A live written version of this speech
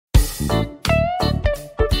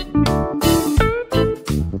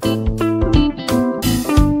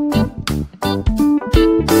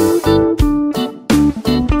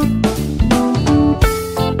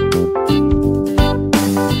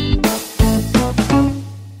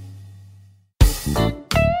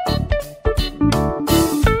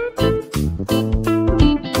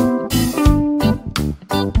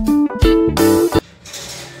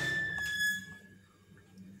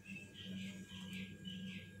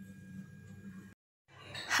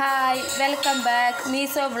Hi, welcome back,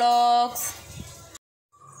 Miso Vlogs.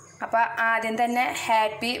 അപ്പോൾ ആദ്യം തന്നെ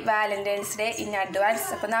happy Valentine's day in advance.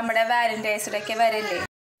 അപ്പോൾ നമ്മുടെ വാലന്റൈൻസ് ഡേ ഒക്കെ വരില്ലേ.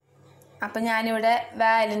 അപ്പോൾ ഞാനിവിടെ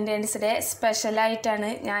വാലന്റൈൻസ് ഡേ സ്പെഷ്യലായിട്ടാണ്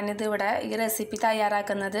ഞാനിതിവിടെ ഈ റെസിപ്പി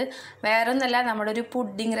തയ്യാറാക്കുന്നത്. വേറൊന്നുമല്ല, നമ്മുടെ ഒരു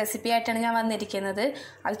പുഡിംഗ് റെസിപ്പി ആയിട്ടാണ് ഞാൻ വന്നിരിക്കുന്നത്.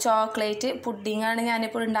 അത് ചോക്ലേറ്റ് പുഡിങ്ങാണ്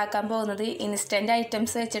ഞാനിപ്പോൾ ഉണ്ടാക്കാൻ പോകുന്നത്. ഇൻസ്റ്റൻറ്റ്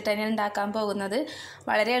ഐറ്റംസ് വെച്ചിട്ട് തന്നെ ഉണ്ടാക്കാൻ പോകുന്നത്.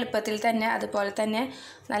 വളരെ എളുപ്പത്തിൽ തന്നെ, അതുപോലെ തന്നെ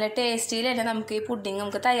നല്ല ടേസ്റ്റിയിൽ തന്നെ നമുക്ക് ഈ പുഡിങ്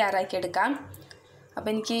നമുക്ക് തയ്യാറാക്കിയെടുക്കാം.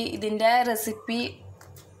 അപ്പോൾ എനിക്ക് ഇതിൻ്റെ റെസിപ്പി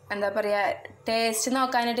എന്താ പറയുക, ടേസ്റ്റ്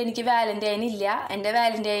നോക്കാനായിട്ട് എനിക്ക് വാലന്റൈൻ ഇല്ല. എൻ്റെ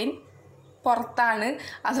വാലന്റൈൻ പുറത്താണ്.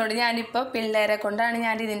 അതുകൊണ്ട് ഞാനിപ്പോൾ പിള്ളേരെ കൊണ്ടാണ്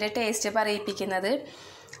ഞാൻ ഇതിൻ്റെ ടേസ്റ്റ് പറയിപ്പിക്കുന്നത്.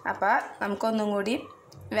 അപ്പോൾ നമുക്കൊന്നും കൂടി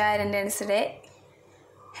Valentine's day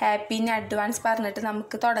happy in advance പറഞ്ഞിട്ട്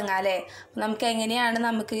നമുക്ക് തുടങ്ങാം അല്ലേ. നമുക്ക് എങ്ങനെയാണ്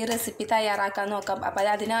നമുക്ക് ഈ റെസിപ്പി തയ്യാറാക്കാൻ നോക്കാം.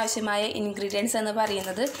 അപ്പോൾ അതിനാവശ്യമായ ഇൻഗ്രീഡിയൻസ് എന്ന്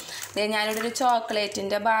പറയുന്നത് ഞാനിവിടെ ഒരു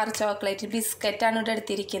ചോക്ലേറ്റിൻ്റെ ബാർ ചോക്ലേറ്റ് ബിസ്ക്കറ്റാണ് ഇവിടെ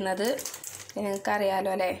എടുത്തിരിക്കുന്നത്.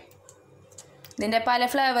 നിങ്ങൾക്കറിയാലോ അല്ലേ. ഇതിൻ്റെ പല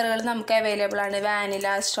ഫ്ലേവറുകൾ നമുക്ക് അവൈലബിൾ ആണ്. വാനില,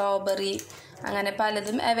 സ്ട്രോബെറി, അങ്ങനെ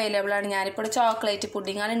പലതും അവൈലബിൾ ആണ്. ഞാനിപ്പോൾ ചോക്ലേറ്റ്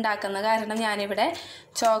പുഡിങ്ങാണ് ഉണ്ടാക്കുന്നത് കാരണം ഞാനിവിടെ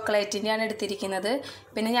ചോക്ലേറ്റിൻ്റെയാണ് എടുത്തിരിക്കുന്നത്.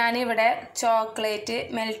 പിന്നെ ഞാനിവിടെ ചോക്ലേറ്റ്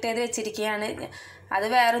മെൽറ്റ് ചെയ്ത് വെച്ചിരിക്കുകയാണ്. അത്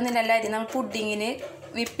വേറൊന്നുമില്ല, ഇത് നമ്മൾ പുഡിങ്ങിന്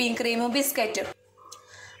വിപ്പിംഗ് ക്രീമും ബിസ്ക്കറ്റും.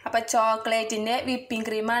 അപ്പോൾ ചോക്ലേറ്റിൻ്റെ വിപ്പിംഗ്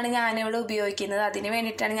ക്രീമാണ് ഞാനിവിടെ ഉപയോഗിക്കുന്നത്. അതിന്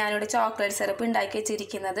വേണ്ടിയിട്ടാണ് ഞാനിവിടെ ചോക്ലേറ്റ് സിറപ്പ് ഉണ്ടാക്കി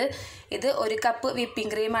വെച്ചിരിക്കുന്നത്. ഇത് 1 കപ്പ്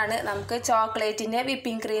വിപ്പിംഗ് ക്രീമാണ്. നമുക്ക് ചോക്ലേറ്റിൻ്റെ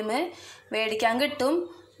വിപ്പിംഗ് ക്രീം മേടിക്കാൻ കിട്ടും.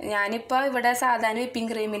 ഞാനിപ്പോൾ ഇവിടെ സാധാരണ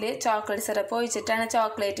whipping ക്രീമിൽ chocolate syrup ഒഴിച്ചിട്ടാണ്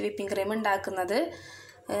chocolate whipping cream ഉണ്ടാക്കുന്നത്.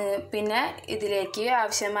 പിന്നെ ഇതിലേക്ക്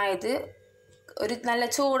ആവശ്യമായത് ഒരു നല്ല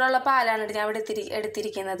ചൂടുള്ള പാലാണ് ഞാൻ ഇവിടെ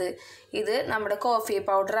എടുത്തിരിക്കുന്നത്. ഇത് നമ്മുടെ കോഫി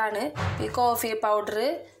പൗഡറാണ്. ഈ കോഫി പൗഡർ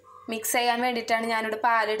മിക്സ് ചെയ്യാൻ വേണ്ടിയിട്ടാണ് ഞാനിവിടെ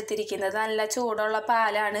പാലെടുത്തിരിക്കുന്നത്. നല്ല ചൂടുള്ള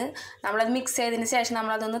പാലാണ്. നമ്മളത് മിക്സ് ചെയ്തതിന് ശേഷം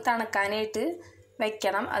നമ്മളതൊന്ന് തണുക്കാനായിട്ട്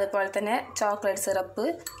വെക്കണം. അതുപോലെ തന്നെ ചോക്ലേറ്റ് സിറപ്പ്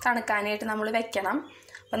തണുക്കാനായിട്ട് നമ്മൾ വെക്കണം.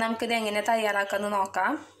 അപ്പോൾ നമുക്കിത് എങ്ങനെ തയ്യാറാക്കാമെന്ന്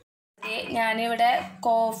നോക്കാം. ഞാനിവിടെ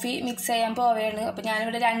കോഫി മിക്സ് ചെയ്യാൻ പോവുകയാണ്. അപ്പോൾ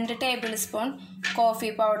ഞാനിവിടെ 2 ടേബിൾ സ്പൂൺ കോഫി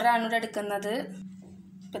പൗഡറാണ് ഇവിടെ എടുക്കുന്നത്.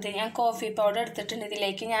 അപ്പോൾ ഇത് ഞാൻ കോഫി പൗഡർ എടുത്തിട്ടുണ്ട്.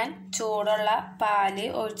 ഇതിലേക്ക് ഞാൻ ചൂടുള്ള പാല്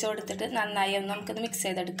ഒഴിച്ചു കൊടുത്തിട്ട് നന്നായി ഒന്ന് നമുക്കിത് മിക്സ്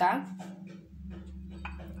ചെയ്തെടുക്കാം.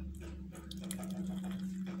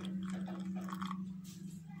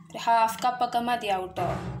 ഒരു 1/2 കപ്പൊക്കെ മതിയാവും കേട്ടോ.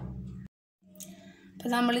 അപ്പോൾ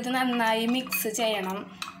നമ്മളിത് നന്നായി മിക്സ് ചെയ്യണം.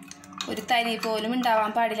 ഒരു തരി പോലും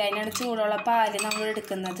ഉണ്ടാവാൻ പാടില്ല. അതിനാണ് ചൂടുള്ള പാല് നമ്മൾ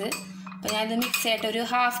എടുക്കുന്നത്. അപ്പോൾ ഞാനിത് മിക്സ് ചെയ്തിട്ട് ഒരു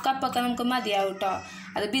 1/2 കപ്പൊക്കെ നമുക്ക് മതിയാവും കേട്ടോ.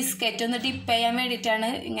 അത് ബിസ്ക്കറ്റ് ഒന്ന് ഡിപ്പ് ചെയ്യാൻ വേണ്ടിയിട്ടാണ്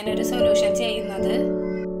ഇങ്ങനെ ഒരു സൊല്യൂഷൻ ചെയ്യുന്നത്.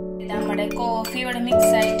 നമ്മുടെ കോഫി ഇവിടെ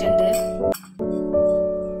മിക്സ് ആയിട്ടുണ്ട്.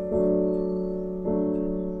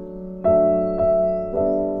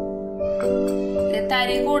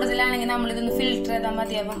 തരി കൂടുതലാണെങ്കിൽ നമ്മളിതൊന്ന് ഫിൽറ്റർ ചെയ്താൽ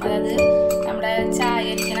മതിയാവും. അതായത് നമ്മുടെ ചായ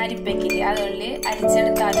അരിക്കുന്ന അരിപ്പയ്ക്കില്ലേ, അതുകൊണ്ട്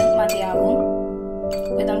അരിച്ചെടുത്താലും മതിയാവും.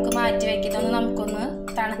 അപ്പോൾ നമുക്ക് മാറ്റി വയ്ക്കുന്നതൊന്ന് നമുക്കൊന്ന്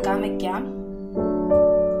തണുക്കാൻ വെക്കാം.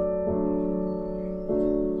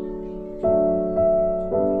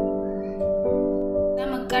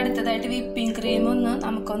 നമുക്ക് അടുത്തതായിട്ട് വിപ്പിംഗ് ക്രീം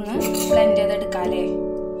നമുക്കൊന്ന് ബ്ലെൻഡ് ചെയ്തെടുക്കാമല്ലേ.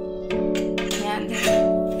 ഞാൻ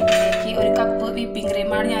ഇതിലേക്ക് 1 കപ്പ് വിപ്പിംഗ്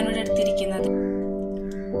ക്രീമാണ് ഞാനിവിടെ എടുത്തിരിക്കുന്നത്.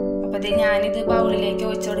 അപ്പോൾ ഞാനിത് ബൗളിലേക്ക്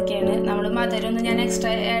ഒഴിച്ചു കൊടുക്കുകയാണ്. നമ്മൾ മധുരമൊന്നും ഞാൻ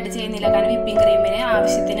എക്സ്ട്രാ ആഡ് ചെയ്യുന്നില്ല, കാരണം വിപ്പിംഗ് ക്രീമിന്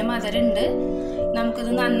ആവശ്യത്തിന് മധുരമുണ്ട്. നമുക്കിത്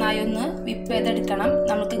നന്നായി ഒന്ന് വിപ്പ് ചെയ്തെടുക്കണം.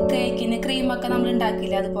 നമുക്ക് കേക്കിന് ക്രീമൊക്കെ നമ്മൾ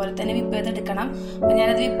ഉണ്ടാക്കില്ല, അതുപോലെ തന്നെ വിപ്പ് ചെയ്തെടുക്കണം. അപ്പോൾ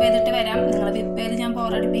ഞാനത് വിപ്പ് ചെയ്തിട്ട് വരാം. നിങ്ങൾ വിപ്പ് ചെയ്ത് ഞാൻ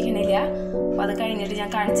ബോറടിപ്പിക്കണില്ല. അപ്പോൾ അത് കഴിഞ്ഞിട്ട് ഞാൻ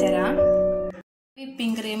കാണിച്ചു തരാം.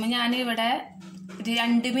 വിപ്പിംഗ് ക്രീം ഞാനിവിടെ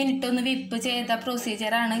 2 മിനിറ്റ് ഒന്ന് വിപ്പ് ചെയ്ത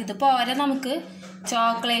പ്രൊസീജിയറാണ്. ഇത് പോരെ, നമുക്ക്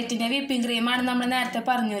ചോക്ലേറ്റിൻ്റെ വിപ്പിംഗ് ക്രീമാണ് നമ്മൾ നേരത്തെ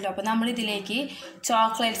പറഞ്ഞല്ലോ. അപ്പോൾ നമ്മൾ ഇതിലേക്ക്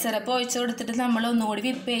ചോക്ലേറ്റ് സിറപ്പ് ഒഴിച്ചു കൊടുത്തിട്ട് നമ്മൾ ഒന്നുകൂടി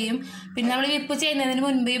വിപ്പ് ചെയ്യും. പിന്നെ നമ്മൾ വിപ്പ് ചെയ്യുന്നതിന്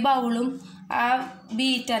മുൻപ് ഈ ബൗളും ആ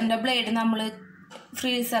ബീറ്ററിൻ്റെ ബ്ലേഡ് നമ്മൾ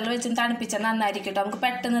ഫ്രീസറിൽ വെച്ച് തണുപ്പിച്ചാൽ നന്നായിരിക്കും കേട്ടോ. നമുക്ക്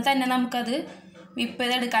പെട്ടെന്ന് തന്നെ നമുക്കത് വിപ്പ്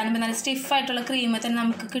ചെയ്തെടുക്കാനും നല്ല സ്റ്റിഫായിട്ടുള്ള ക്രീം തന്നെ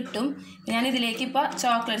നമുക്ക് കിട്ടും. ഞാൻ ഇതിലേക്ക് ഇപ്പോൾ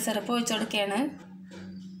ചോക്ലേറ്റ് സിറപ്പ് ഒഴിച്ചു കൊടുക്കുകയാണ്.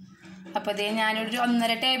 അപ്പോൾ ഞാനൊരു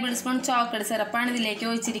 1.5 ടേബിൾ സ്പൂൺ ചോക്ലേറ്റ് സിറപ്പാണ് ഇതിലേക്ക്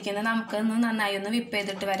ഒഴിച്ചിരിക്കുന്നത്. നമുക്കൊന്ന് നന്നായി ഒന്ന് വിപ്പ്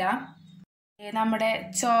ചെയ്തിട്ട് വരാം. നമ്മുടെ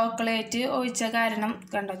ചോക്ലേറ്റ് ഒഴിച്ച കാരണം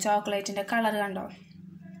കണ്ടോ, ചോക്ലേറ്റിൻ്റെ കളർ കണ്ടോ,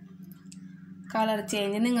 കളർ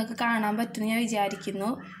ചേഞ്ച് നിങ്ങൾക്ക് കാണാൻ പറ്റുമെന്ന് ഞാൻ വിചാരിക്കുന്നു.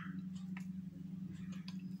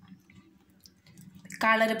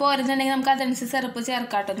 കളർ പോരുന്നുണ്ടെങ്കിൽ നമുക്ക് അതനുസരിച്ച് സിറപ്പ്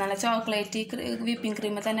ചേർക്കാം കേട്ടോ. നല്ല ചോക്ലേറ്റ് വിപ്പിംഗ്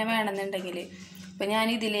ക്രീം തന്നെ വേണമെന്നുണ്ടെങ്കിൽ. അപ്പോൾ ഞാൻ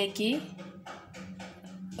ഇതിലേക്ക്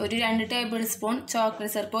ഒരു 2 ടേബിൾ സ്പൂൺ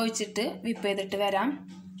ചോക്ലേറ്റ് സിറപ്പ് ഒഴിച്ചിട്ട് വിപ്പ് ചെയ്തിട്ട് വരാം.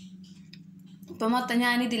 ഇപ്പോൾ മൊത്തം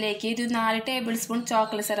ഞാൻ ഇതിലേക്ക് ഒരു 4 ടേബിൾ സ്പൂൺ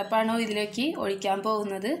ചോക്ലേറ്റ് സിറപ്പാണ് ഇതിലേക്ക് ഒഴിക്കാൻ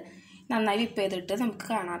പോകുന്നത്. നന്നായി വിപ്പ് ചെയ്തിട്ട് നമുക്ക്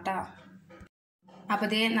കാണാം കേട്ടോ.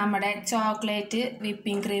 അപ്പോൾ നമ്മുടെ ചോക്ലേറ്റ്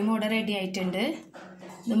വിപ്പിംഗ് ക്രീം ഇവിടെ റെഡി ആയിട്ടുണ്ട്.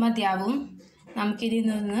 ഇത് മതിയാവും. നമുക്കിതിൽ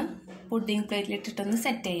നിന്ന് പുഡിംഗ് പ്ലേറ്റിലിട്ടിട്ടൊന്ന്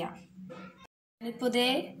സെറ്റ് ചെയ്യാം. ഞാനിപ്പോൾ ഇതേ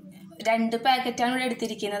 2 പാക്കറ്റാണ് ഇവിടെ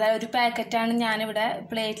എടുത്തിരിക്കുന്നത്. ഒരു പാക്കറ്റാണ് ഞാനിവിടെ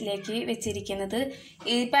പ്ലേറ്റിലേക്ക് വെച്ചിരിക്കുന്നത്.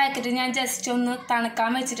 ഈ പാക്കറ്റ് ഞാൻ ജസ്റ്റ് ഒന്ന് തണുക്കാൻ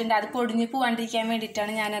വെച്ചിട്ടുണ്ട്. അത് പൊടിഞ്ഞ് പോകാണ്ടിരിക്കാൻ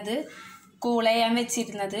വേണ്ടിയിട്ടാണ് ഞാനത് കൂൾ ചെയ്യാൻ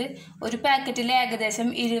വെച്ചിരുന്നത്. ഒരു പാക്കറ്റിൽ ഏകദേശം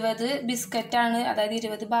 20 ബിസ്ക്കറ്റാണ്, അതായത്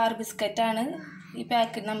 20 ബാർ ബിസ്ക്കറ്റാണ് ഈ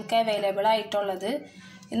പാക്കറ്റ് നമുക്ക് അവൈലബിൾ ആയിട്ടുള്ളത്.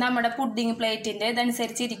 നമ്മുടെ പുഡിങ് പ്ലേറ്റിൻ്റെ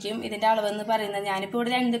ഇതനുസരിച്ചിരിക്കും ഇതിൻ്റെ അളവെന്ന് പറയുന്നത്. ഞാനിപ്പോൾ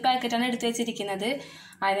ഇവിടെ 2 പാക്കറ്റാണ് എടുത്ത് വെച്ചിരിക്കുന്നത്.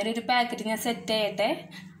 അതിനൊരു പാക്കറ്റ് ഞാൻ സെറ്റ് ചെയ്യട്ടെ,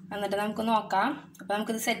 എന്നിട്ട് നമുക്ക് നോക്കാം. അപ്പോൾ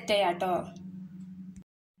നമുക്കിത് സെറ്റ് ചെയ്യാം കേട്ടോ.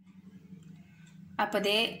 അപ്പോൾ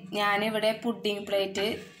ഇതേ ഞാനിവിടെ പുഡിങ് പ്ലേറ്റ്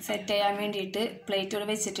സെറ്റ് ചെയ്യാൻ വേണ്ടിയിട്ട് പ്ലേറ്റ് ഇവിടെ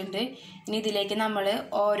വെച്ചിട്ടുണ്ട്. ഇനി ഇതിലേക്ക് നമ്മൾ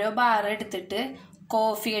ഓരോ ബാർ എടുത്തിട്ട്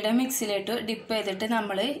കോഫിയുടെ മിക്സിലേക്ക് ഡിപ്പ് ചെയ്തിട്ട്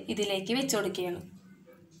നമ്മൾ ഇതിലേക്ക് വെച്ച് കൊടുക്കുകയാണ്.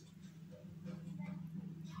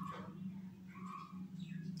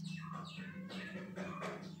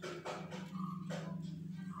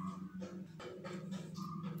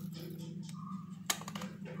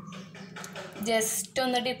 ജസ്റ്റ്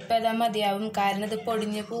ഒന്ന് ഡിപ്പ് ചെയ്താൽ മതിയാവും, കാരണം ഇത്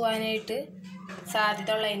പൊടിഞ്ഞ് പോകാനായിട്ട്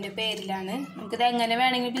സാധ്യത ഉള്ളതിൻ്റെ പേരിലാണ്. നമുക്കിത് എങ്ങനെ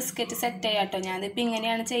വേണമെങ്കിൽ ബിസ്ക്കറ്റ് സെറ്റ് ചെയ്യാം കേട്ടോ. ഞാനിപ്പോൾ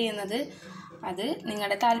ഇങ്ങനെയാണ് ചെയ്യുന്നത്. അത്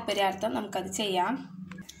നിങ്ങളുടെ താല്പര്യാർത്ഥം നമുക്കത് ചെയ്യാം.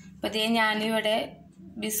 അപ്പോൾ ഇതേ ഞാനിവിടെ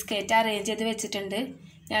ബിസ്ക്കറ്റ് അറേഞ്ച് ചെയ്ത് വെച്ചിട്ടുണ്ട്.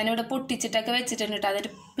 ഞാനിവിടെ പൊട്ടിച്ചിട്ടൊക്കെ വെച്ചിട്ടുണ്ട് കേട്ടോ.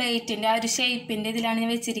 അതൊരു പ്ലേറ്റിൻ്റെ ആ ഒരു ഷേപ്പിൻ്റെ ഇതിലാണ്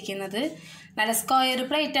ഞാൻ വെച്ചിരിക്കുന്നത്. നല്ല സ്ക്വയർ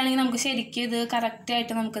പ്ലേറ്റ് ആണെങ്കിൽ നമുക്ക് ശരിക്കും ഇത്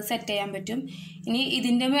കറക്റ്റായിട്ട് നമുക്ക് സെറ്റ് ചെയ്യാൻ പറ്റും. ഇനി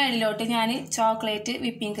ഇതിൻ്റെ മുകളിലോട്ട് ഞാൻ ചോക്ലേറ്റ്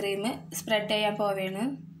വിപ്പിംഗ് ക്രീം സ്പ്രെഡ് ചെയ്യാൻ പോവുകയാണ്.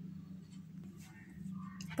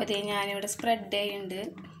 അപ്പോൾ ഇതേ ഞാനിവിടെ സ്പ്രെഡ് ചെയ്യുന്നുണ്ട്.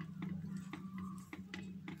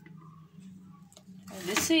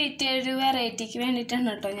 ഒരു സ്വീറ്റ് ഒരു വെറൈറ്റിക്ക് വേണ്ടിയിട്ടാണ്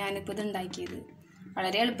കേട്ടോ ഞാനിപ്പോൾ ഇത് ഉണ്ടാക്കിയത്.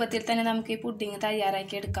 വളരെ എളുപ്പത്തിൽ തന്നെ നമുക്ക് ഈ പുഡിങ്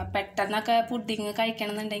തയ്യാറാക്കി എടുക്കാം. പെട്ടെന്നൊക്കെ പുഡിങ്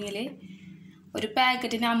കഴിക്കണം എന്നുണ്ടെങ്കിൽ ഒരു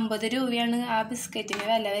പാക്കറ്റിന് 50 രൂപയാണ് ആ ബിസ്ക്കറ്റിന്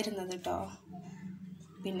വില വരുന്നത് കേട്ടോ.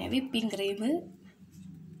 പിന്നെ വിപ്പിംഗ് ക്രീം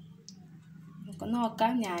നമുക്ക്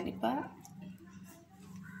നോക്കാം. ഞാനിപ്പോൾ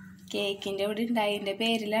കേക്കിൻ്റെ ഇവിടെ ഉണ്ടായതിൻ്റെ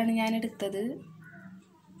പേരിലാണ് ഞാൻ എടുത്തത്.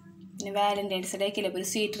 പിന്നെ വാലന്റൈൻസ് ഡേക്കില്ല, ഇപ്പോൾ ഒരു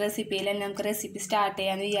സ്വീറ്റ് റെസിപ്പിയിൽ തന്നെ നമുക്ക് റെസിപ്പി സ്റ്റാർട്ട്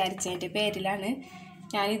ചെയ്യാമെന്ന് വിചാരിച്ചതിൻ്റെ പേരിലാണ്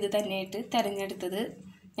ഞാനിത് തന്നെയായിട്ട് തിരഞ്ഞെടുത്തത്.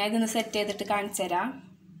 ഞാൻ ഇതൊന്ന് സെറ്റ് ചെയ്തിട്ട് കാണിച്ചു തരാം.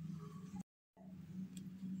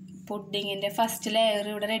 പുഡിങ്ങിൻ്റെ ഫസ്റ്റ് ലെയർ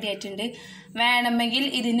ഇവിടെ റെഡി ആയിട്ടുണ്ട്. വേണമെങ്കിൽ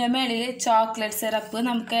ഇതിൻ്റെ മുകളിൽ ചോക്ലേറ്റ് സിറപ്പ്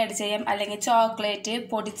നമുക്ക് ആഡ് ചെയ്യാം, അല്ലെങ്കിൽ ചോക്ലേറ്റ്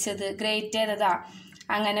പൊടിച്ചത് ഗ്രേറ്റ് ചെയ്തതാ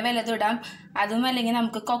അങ്ങനെ വല്ലതും ഇടാം. അതും അല്ലെങ്കിൽ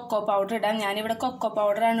നമുക്ക് കൊക്കോ പൗഡർ ഇടാം. ഞാനിവിടെ കൊക്കോ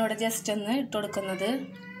പൗഡറാണ് ഇവിടെ ജസ്റ്റ് ഒന്ന് ഇട്ട് കൊടുക്കുന്നത്.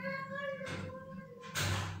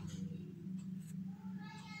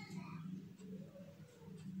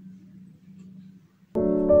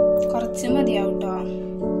 കുറച്ച് മതിയാവും കേട്ടോ.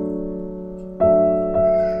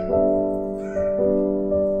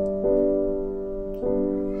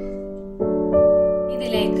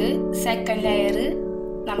 ഇതിലേക്ക് സെക്കൻഡ് ലെയർ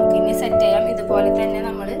നമുക്കിനി സെറ്റ് ചെയ്യാം. ഇതുപോലെ തന്നെ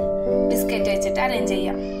നമ്മൾ ബിസ്ക്കറ്റ് വെച്ചിട്ട് അറേഞ്ച്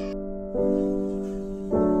ചെയ്യാം.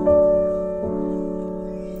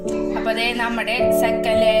 അപ്പോൾ അതേ നമ്മുടെ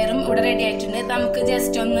സെക്കൻഡ് ലെയറും ഇവിടെ റെഡി ആയിട്ടുണ്ട്. നമുക്ക്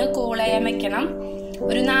ജസ്റ്റ് ഒന്ന് കൂൾ ചെയ്യാൻ വെക്കണം.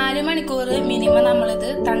 ഒരു 4 മണിക്കൂർ മിനിമം നമ്മളിത്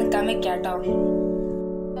തണുക്കാൻ വെക്കാം കേട്ടോ.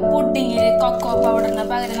 പുഡിങ്ങിൽ കൊക്കോ പൗഡറിന്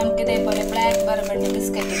പകരം നമുക്ക് ഇതേപോലെ ബ്ലാക്ക് ബർബണിൻ്റെ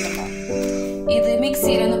ബിസ്ക്കറ്റ് ഉണ്ടല്ലോ, ഇത്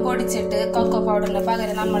മിക്സിയിലൊന്ന് പൊടിച്ചിട്ട് കൊക്കോ പൗഡറിന്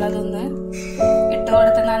പകരം നമ്മളതൊന്ന് ഇട്ട്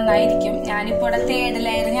കൊടുത്ത് നന്നായിരിക്കും. ഞാനിപ്പോൾ ഇവിടെ 3rd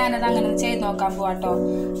ലെയർ ഞാനത് അങ്ങനെ ചെയ്ത് നോക്കാൻ പോവാം കേട്ടോ.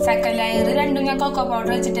 സെക്കൻഡ് ലെയർ രണ്ടും ഞാൻ കൊക്കോ പൗഡർ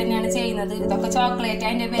വെച്ചിട്ട് തന്നെയാണ് ചെയ്യുന്നത്. ഇതൊക്കെ ചോക്ലേറ്റ്,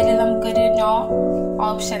 അതിൻ്റെ പേര് നമുക്കൊരു നോ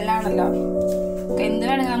ഓപ്ഷനിലാണല്ലോ. എന്ത്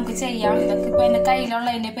വേണമെങ്കിൽ നമുക്ക് ചെയ്യാം. ഇതൊക്കെ ഇപ്പോൾ എൻ്റെ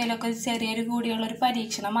കയ്യിലുള്ളതിൻ്റെ പേരിലൊക്കെ ചെറിയൊരു കൂടിയുള്ളൊരു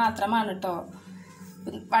പരീക്ഷണം മാത്രമാണ് കേട്ടോ.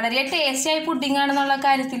 വളരെ ടേസ്റ്റിയായി പുഡിംഗ് ആണെന്നുള്ള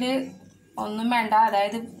കാര്യത്തിൽ ഒന്നും വേണ്ട.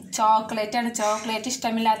 അതായത് ചോക്ലേറ്റ് ആണ്, ചോക്ലേറ്റ്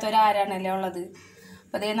ഇഷ്ടമില്ലാത്തവരാരാണല്ലോ ഉള്ളത്.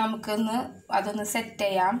 അപ്പോൾ അതേ നമുക്കൊന്ന് അതൊന്ന് സെറ്റ്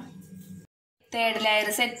ചെയ്യാം. 3rd ലെയർ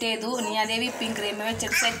സെറ്റ് ചെയ്തു. ഇനി അതേ വിപ്പിംഗ് ക്രീം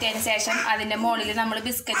വെച്ചിട്ട് സെറ്റ് ചെയ്തതിന് ശേഷം അതിൻ്റെ മുകളിൽ നമ്മൾ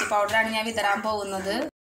ബിസ്ക്കറ്റ് പൗഡറാണ് ഞാൻ വിതറാൻ പോകുന്നത്.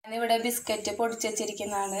 ഞാനിവിടെ ബിസ്ക്കറ്റ് പൊടിച്ച്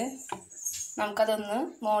വെച്ചിരിക്കുന്നതാണ്. നമുക്കതൊന്ന്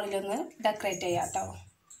മുകളിലൊന്ന് ഡെക്കറേറ്റ് ചെയ്യാം കേട്ടോ.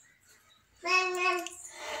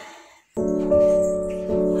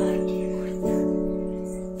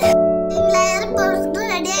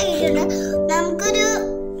 നമുക്കൊരു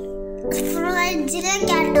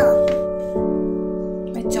ഫ്രിഡ്ജിലേക്കാട്ടോ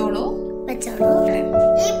വെച്ചോളൂ.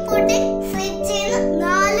 ഈ പുഡിംഗ് ഫ്രിഡ്ജിൽ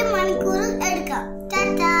 4 മണിക്കൂർ എടുക്കാം.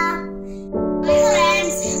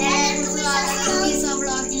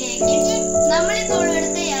 നമ്മളിപ്പോൾ ഇവിടെ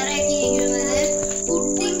തയ്യാറാക്കിയിരിക്കുന്നത്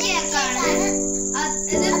പുഡിംഗ് കേക്കാണ്.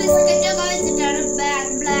 ഇത് ബിസ്ക്കറ്റൊക്കെ വെച്ചിട്ടാണ്,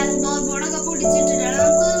 ബ്ലാക്ക് ബോർഡൊക്കെ പൊടിച്ചിട്ടിട്ടാണ്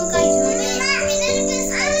നമുക്ക് കഴിച്ചു.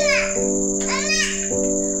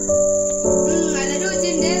 നല്ല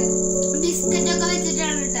രുചിയുണ്ട്. ബിസ്ക്കറ്റൊക്കെ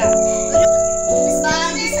വെച്ചിട്ടാണ് കേട്ടോ.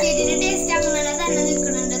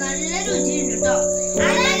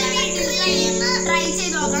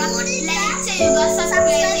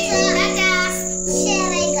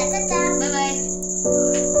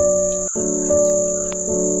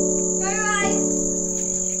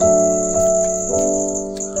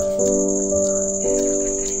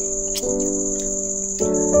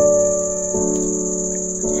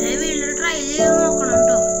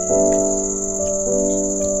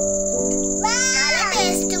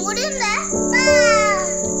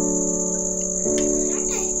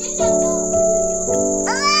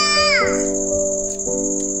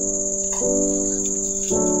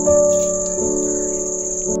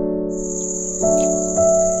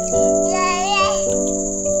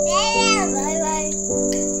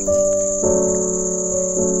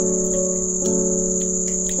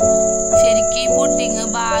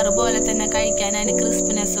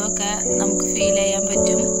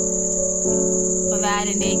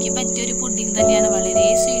 വാലന്റൈൻക്ക് പറ്റിയൊരു പുഡിംഗ് തന്നെയാണ്. വളരെ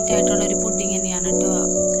സ്വീറ്റ് ആയിട്ടുള്ള ഒരു പുഡിംഗ് തന്നെയാണ് കേട്ടോ.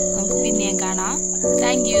 നമുക്ക് പിന്നെയും കാണാം.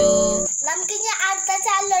 Thank you. നമുക്ക് ഇനി അടുത്ത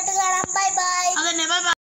ചാനലിലോട്ട് കാണാം. Bye bye. അതന്നെ ബൈ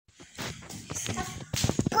ബൈ.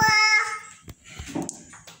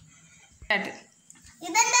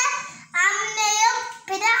 ഇതെന്റെ അമ്മയും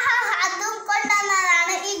പിന്നെ അതും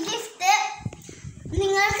കൊണ്ടുവന്നതാണ് ഈ ഗിഫ്റ്റ്.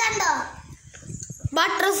 നിങ്ങൾ കണ്ടോ?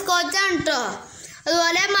 ബട്ടർ സ്കോച്ച് ആണ് കേട്ടോ.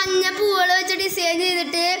 അതുപോലെ മഞ്ഞ പൂവുകൾ വെച്ച് ഡിസൈൻ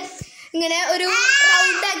ചെയ്തിട്ട് ഇങ്ങനെ ഒരു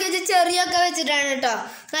റൗണ്ട് ആക്കി വെച്ച് ചെറിയൊക്കെ വെച്ചിട്ടാണ് കേട്ടോ.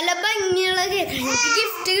 നല്ല ഭംഗിയുള്ള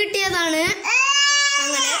ഗിഫ്റ്റ് കിട്ടിയതാണ്.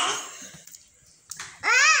 അങ്ങനെ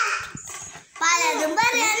പലതും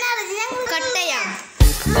പറയാൻ അറിഞ്ഞ് കട്ട് ചെയ്യാം.